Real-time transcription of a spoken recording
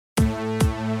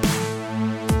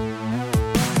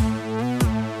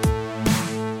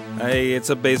Hey, it's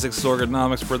a basic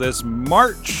Sorganomics for this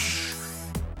March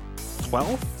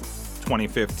 12th,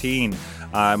 2015.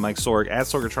 I'm Mike Sorg at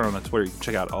Sorgatron on Twitter. You can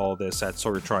check out all of this at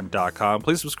sorgatron.com.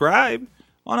 Please subscribe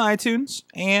on iTunes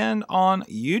and on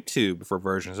YouTube for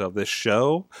versions of this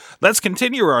show. Let's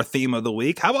continue our theme of the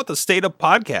week. How about the state of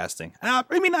podcasting?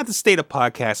 Maybe not the state of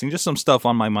podcasting, just some stuff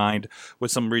on my mind with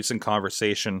some recent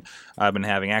conversation I've been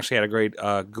having. Actually had a great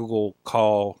Google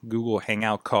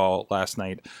Hangout call last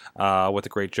night with the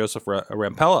great Joseph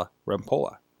Rampolla.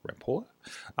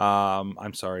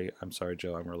 I'm sorry,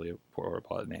 Joe. I'm really poor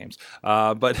about names.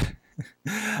 But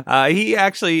he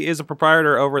actually is a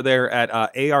proprietor over there at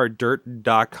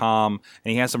ardirt.com,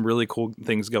 and he has some really cool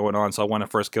things going on. So I want to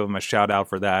first give him a shout out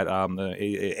for that.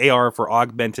 The AR for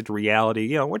augmented reality.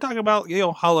 You know, we're talking about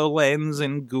HoloLens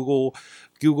and Google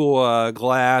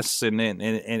Glass and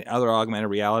other augmented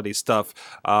reality stuff.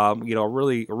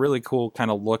 Really cool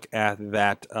kind of look at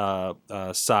that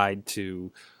side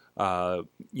to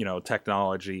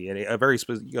technology, and a very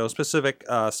specific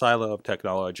silo of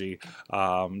technology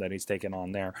that he's taken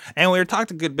on there. And we were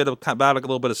talking a good bit about a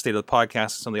little bit of state of the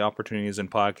podcast, some of the opportunities in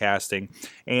podcasting,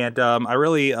 and I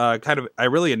really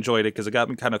enjoyed it because it got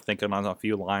me kind of thinking on a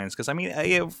few lines. Because I mean,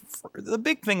 the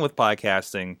big thing with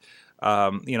podcasting.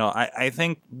 I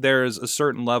think there's a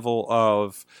certain level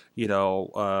of,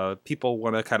 people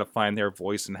want to kind of find their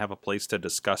voice and have a place to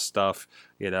discuss stuff.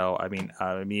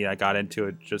 I got into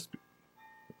it just.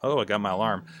 Oh, I got my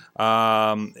alarm.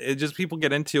 People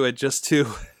get into it just to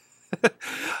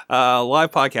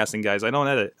live podcasting, guys. I don't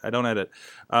edit.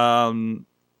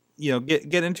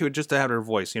 Get into it just to have their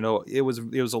voice. It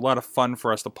was a lot of fun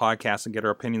for us to podcast and get our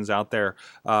opinions out there.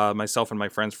 Myself and my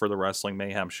friends for the Wrestling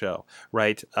Mayhem show,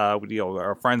 right?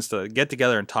 Our friends to get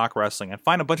together and talk wrestling and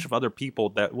find a bunch of other people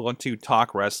that want to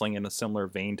talk wrestling in a similar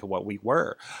vein to what we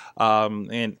were.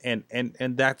 And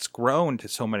that's grown to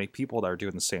so many people that are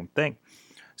doing the same thing.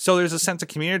 So there's a sense of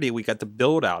community we got to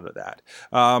build out of that.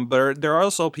 But there are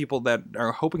also people that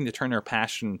are hoping to turn their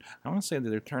passion, I don't want to say that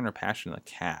they're turning their passion into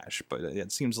cash, but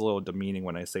it seems a little demeaning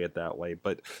when I say it that way.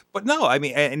 But no, I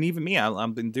mean, and even me,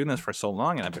 I've been doing this for so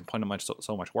long, and I've been putting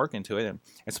so much work into it, and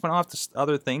it's been off to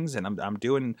other things, and I'm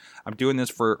doing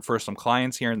this for some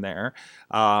clients here and there.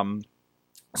 So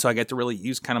I get to really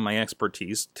use kind of my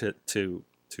expertise to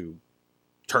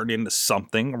turn into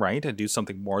something, right? And do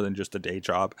something more than just a day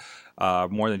job,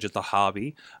 more than just a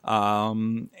hobby. But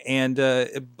I'm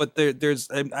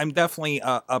definitely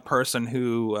a person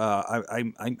who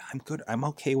I'm good. I'm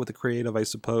okay with the creative, I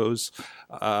suppose,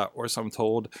 or so I'm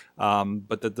told.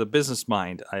 But the business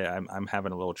mind, I'm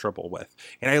having a little trouble with.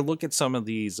 And I look at some of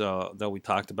these that we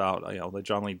talked about, the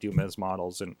John Lee Dumas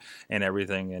models and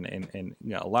everything, and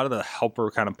a lot of the helper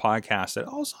kind of podcasts that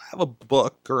also have a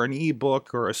book or an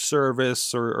ebook or a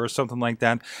service or something like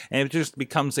that, and it just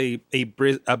becomes a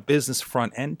business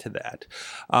front end to that.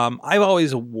 I've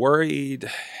always worried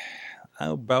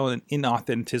about an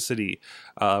inauthenticity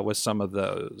with some of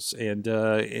those,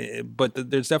 but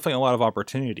there's definitely a lot of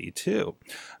opportunity too.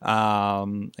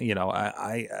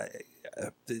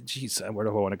 Geez, where do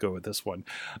I want to go with this one?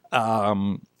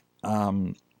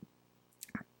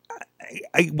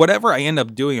 Whatever I end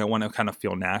up doing, I want to kind of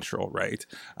feel natural, right?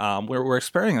 We're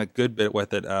experimenting a good bit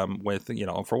with it.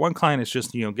 For one client, it's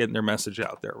just getting their message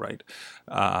out there, right?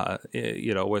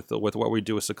 With what we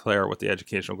do with Sinclair, with the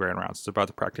educational grand rounds, it's about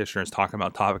the practitioners talking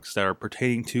about topics that are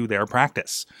pertaining to their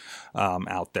practice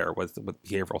out there with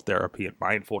behavioral therapy and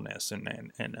mindfulness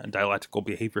and dialectical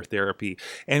behavior therapy,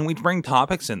 and we bring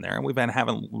topics in there, and we've been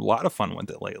having a lot of fun with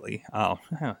it lately.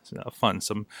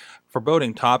 Some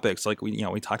foreboding topics like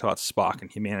we talked about Spock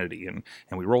and humanity, and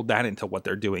we rolled that into what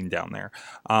they're doing down there.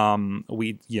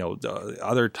 The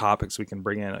other topics we can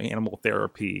bring in, animal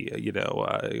therapy,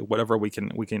 whatever we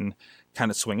can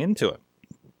kind of swing into it.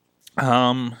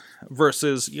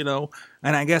 Versus,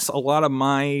 and I guess a lot of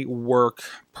my work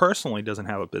personally doesn't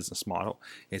have a business model.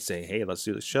 It's hey, let's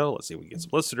do the show. Let's see if we can get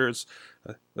some listeners.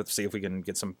 Let's see if we can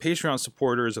get some Patreon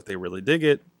supporters if they really dig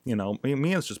it.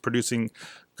 Me, it's just producing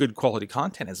good quality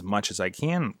content as much as I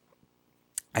can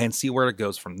and see where it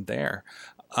goes from there.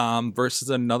 Versus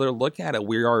another look at it.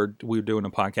 We're doing a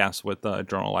podcast with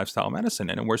Journal Lifestyle Medicine,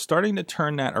 and we're starting to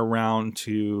turn that around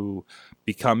to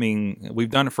becoming. We've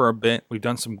done it for a bit. We've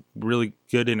done some really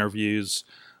good interviews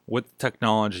with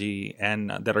technology and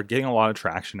that are getting a lot of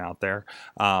traction out there,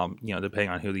 depending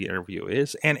on who the interview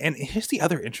is. And here's the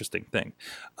other interesting thing.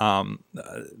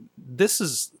 This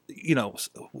is,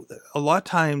 a lot of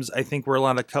times I think we're a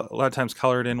lot of times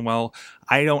colored in, well,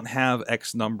 I don't have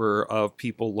X number of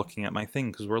people looking at my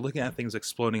thing, because we're looking at things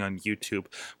exploding on YouTube.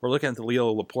 We're looking at the Leo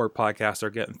Laporte podcast. They're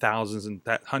getting thousands and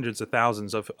hundreds of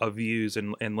thousands of views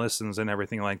and listens and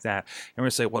everything like that. And we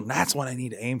say, well, that's what I need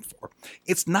to aim for.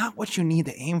 It's not what you need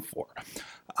to aim for.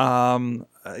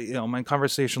 My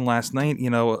conversation last night,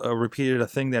 repeated a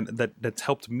thing that's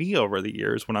helped me over the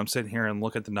years when I'm sitting here and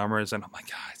look at the numbers and I'm like,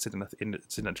 God, it's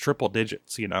in the triple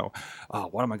digits,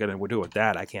 what am I going to do with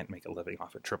that? I can't make a living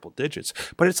off of triple digits.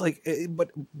 But it's like,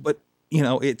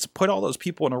 it's put all those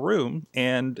people in a room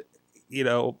and, in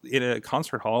a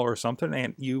concert hall or something,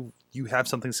 and you have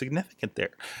something significant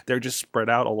there. They're just spread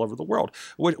out all over the world,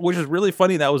 which is really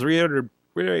funny. That was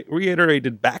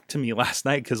reiterated back to me last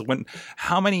night, because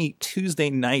how many Tuesday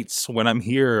nights when I'm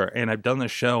here and I've done the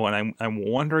show and I'm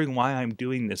wondering why I'm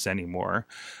doing this anymore,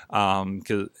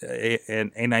 because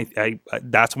I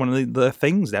that's one of the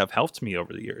things that have helped me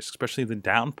over the years, especially the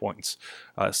down points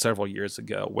several years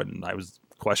ago when I was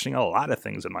questioning a lot of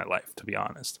things in my life, to be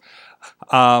honest.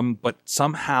 But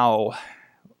somehow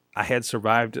I had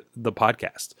survived the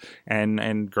podcast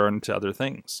and grown into other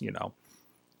things,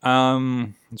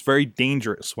 It's very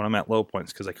dangerous when I'm at low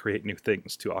points because I create new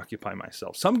things to occupy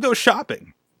myself. Some go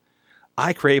shopping.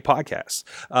 I create podcasts.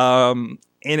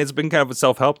 And it's been kind of a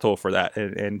self-help tool for that.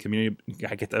 And community,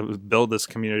 I get to build this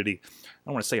community. I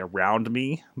don't want to say around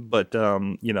me, but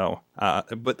but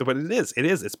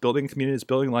it's building community. It's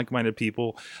building like-minded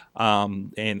people,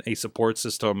 and a support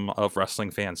system of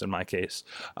wrestling fans in my case,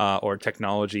 or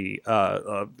technology,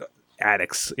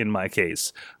 addicts in my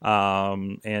case,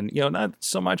 and not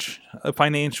so much a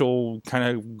financial kind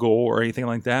of goal or anything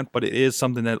like that, but it is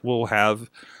something that will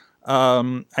have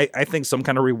I think some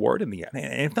kind of reward in the end,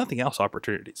 and if nothing else,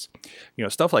 opportunities,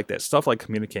 stuff like this, stuff like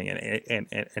communicating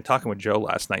and talking with Joe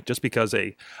last night, just because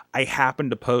I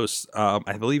happened to post, I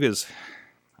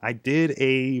did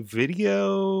a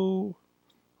video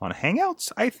on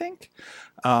Hangouts, I think,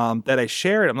 that I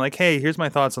shared. I'm like, hey, here's my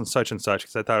thoughts on such and such,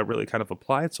 because I thought it really kind of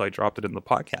applied, so I dropped it in the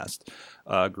podcast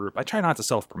group. I try not to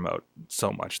self-promote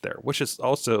so much there, which is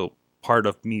also part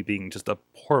of me being just a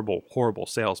horrible, horrible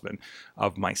salesman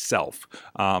of myself,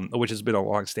 which has been a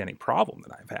long-standing problem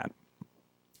that I've had.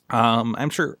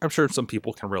 I'm sure some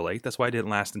people can relate. That's why I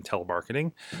didn't last in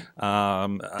telemarketing.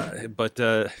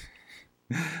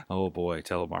 Oh boy,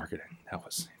 telemarketing. That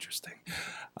was interesting.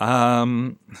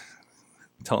 Telling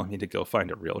me to go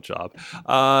find a real job.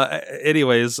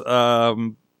 Anyways,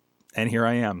 and here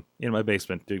I am in my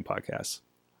basement doing podcasts.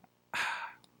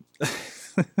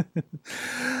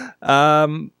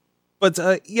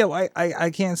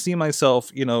 I can't see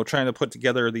myself, trying to put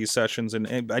together these sessions,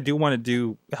 and I do want to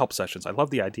do help sessions. I love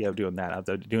the idea of doing that,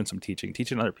 of doing some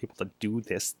teaching other people to do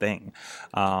this thing,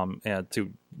 and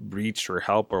to reach or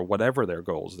help or whatever their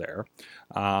goals there.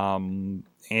 I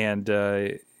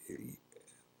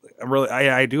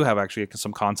do have actually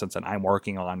some concepts that I'm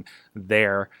working on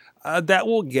there that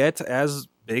will get as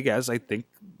big as I think,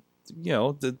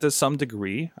 to some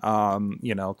degree, kind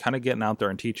of getting out there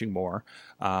and teaching more,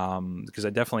 because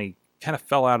I definitely kind of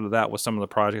fell out of that with some of the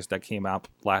projects that came out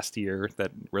last year that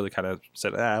really kind of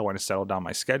said, I want to settle down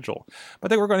my schedule. But I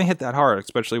think we're going to hit that hard,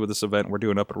 especially with this event we're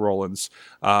doing up at Roland's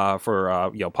for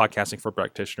podcasting for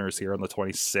practitioners here on the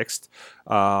 26th,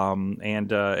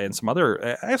 and some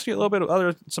other, actually a little bit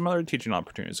of some other teaching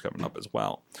opportunities coming up as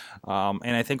well.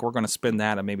 And I think we're going to spin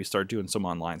that and maybe start doing some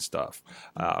online stuff,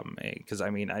 because I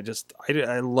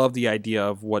love the idea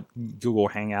of what Google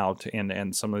Hangout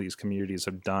and some of these communities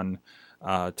have done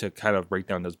to kind of break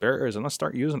down those barriers, and let's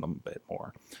start using them a bit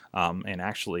more, and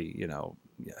actually,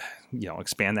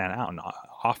 expand that out and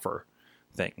offer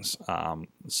things. As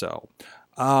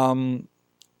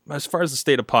far as the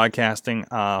state of podcasting,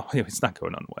 it's not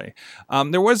going on way.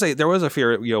 There was a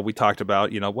fear, we talked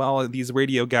about, well, these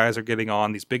radio guys are getting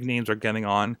on, these big names are getting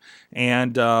on,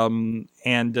 and we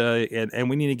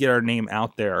need to get our name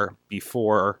out there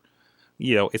before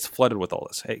it's flooded with all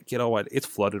this. Hey, you know what? It's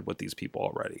flooded with these people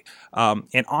already.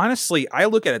 And honestly, I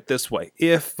look at it this way.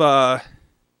 If,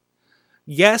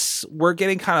 yes, we're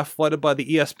getting kind of flooded by the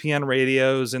ESPN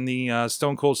radios and the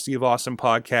Stone Cold Steve Austin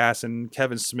podcast and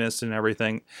Kevin Smiths and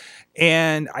everything.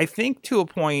 And I think to a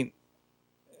point,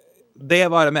 they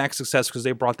have automatic success because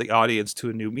they brought the audience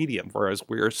to a new medium, whereas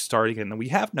we're starting and we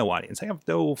have no audience. I have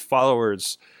no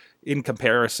followers in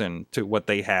comparison to what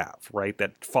they have, right?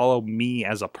 That follow me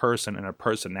as a person and a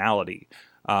personality.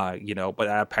 But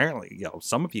apparently,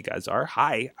 some of you guys are.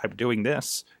 Hi, I'm doing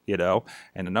this,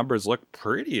 and the numbers look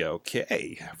pretty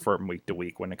okay from week to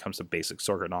week when it comes to basic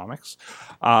Sorganomics.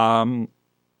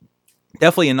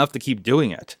 Definitely enough to keep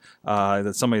doing it,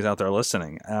 that somebody's out there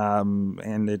listening.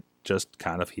 And it just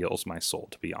kind of heals my soul,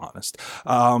 to be honest.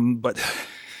 But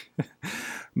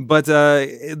But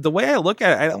the way I look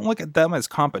at it, I don't look at them as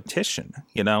competition.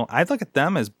 I look at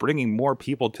them as bringing more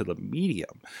people to the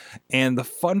medium. And the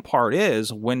fun part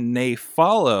is when they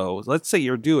follow, let's say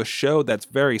you do a show that's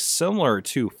very similar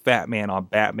to Fat Man on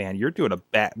Batman. You're doing a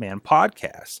Batman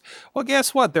podcast. Well,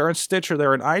 guess what? They're in Stitcher,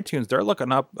 they're in iTunes. They're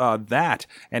looking up that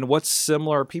and what's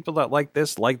similar. People that like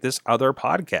this other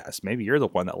podcast. Maybe you're the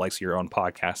one that likes your own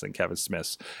podcast and Kevin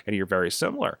Smith's, and you're very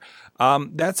similar.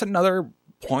 That's another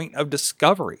point of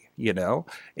discovery,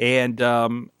 and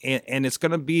it's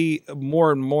going to be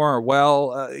more and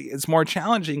more. It's more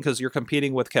challenging because you're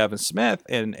competing with Kevin Smith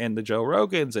and the Joe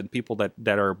Rogans and people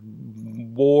that are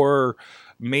more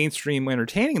mainstream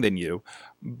entertaining than you.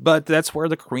 But that's where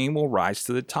the cream will rise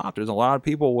to the top. There's a lot of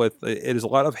people it is a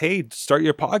lot of, hey, start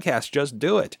your podcast, just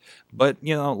do it. But,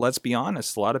 let's be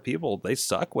honest, a lot of people, they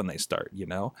suck when they start,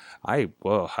 I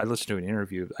listened to an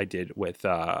interview I did with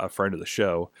a friend of the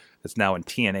show that's now in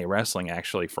TNA Wrestling,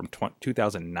 actually, from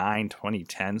 2009,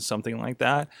 2010, something like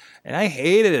that. And I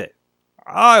hated it.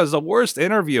 I was the worst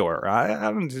interviewer.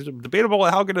 It's debatable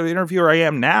how good of an interviewer I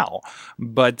am now.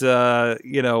 But,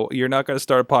 you're not going to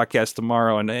start a podcast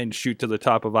tomorrow and shoot to the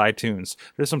top of iTunes.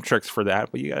 There's some tricks for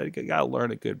that, but you got to learn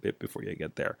a good bit before you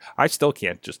get there. I still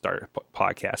can't just start a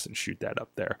podcast and shoot that up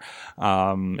there.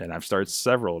 And I've started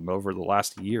several over the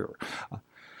last year.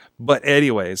 But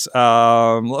anyways,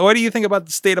 what do you think about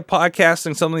the state of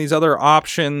podcasting, some of these other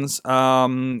options,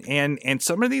 and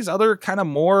some of these other kind of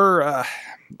more...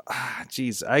 I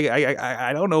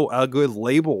don't know a good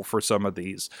label for some of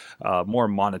these more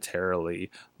monetarily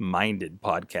minded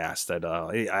podcasts that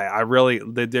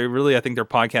I think their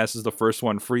podcast is the first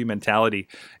one, free mentality,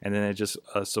 and then it just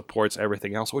supports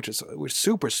everything else, which is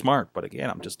super smart. But again,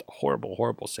 I'm just a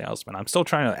horrible salesman. I'm still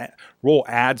trying to roll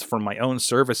ads from my own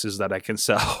services that I can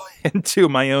sell into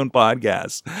my own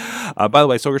podcast. By the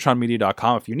way,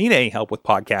 sorgatronmedia.com. If you need any help with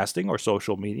podcasting or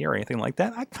social media or anything like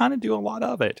that, I kind of do a lot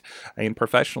of it.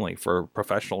 Professionally for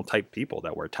professional type people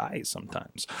that wear ties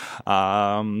sometimes.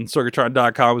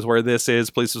 Sorgatron.com is where this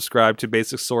is. Please subscribe to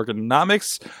Basic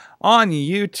Sorganomics on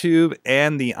YouTube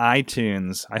and the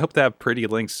iTunes. I hope to have pretty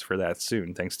links for that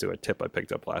soon, thanks to a tip I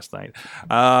picked up last night.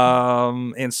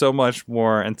 And so much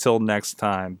more. Until next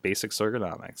time, Basic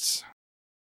Sorganomics.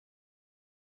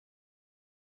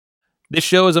 This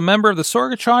show is a member of the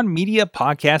Sorgatron Media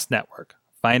Podcast Network.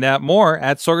 Find out more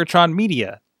at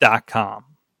sorgatronmedia.com.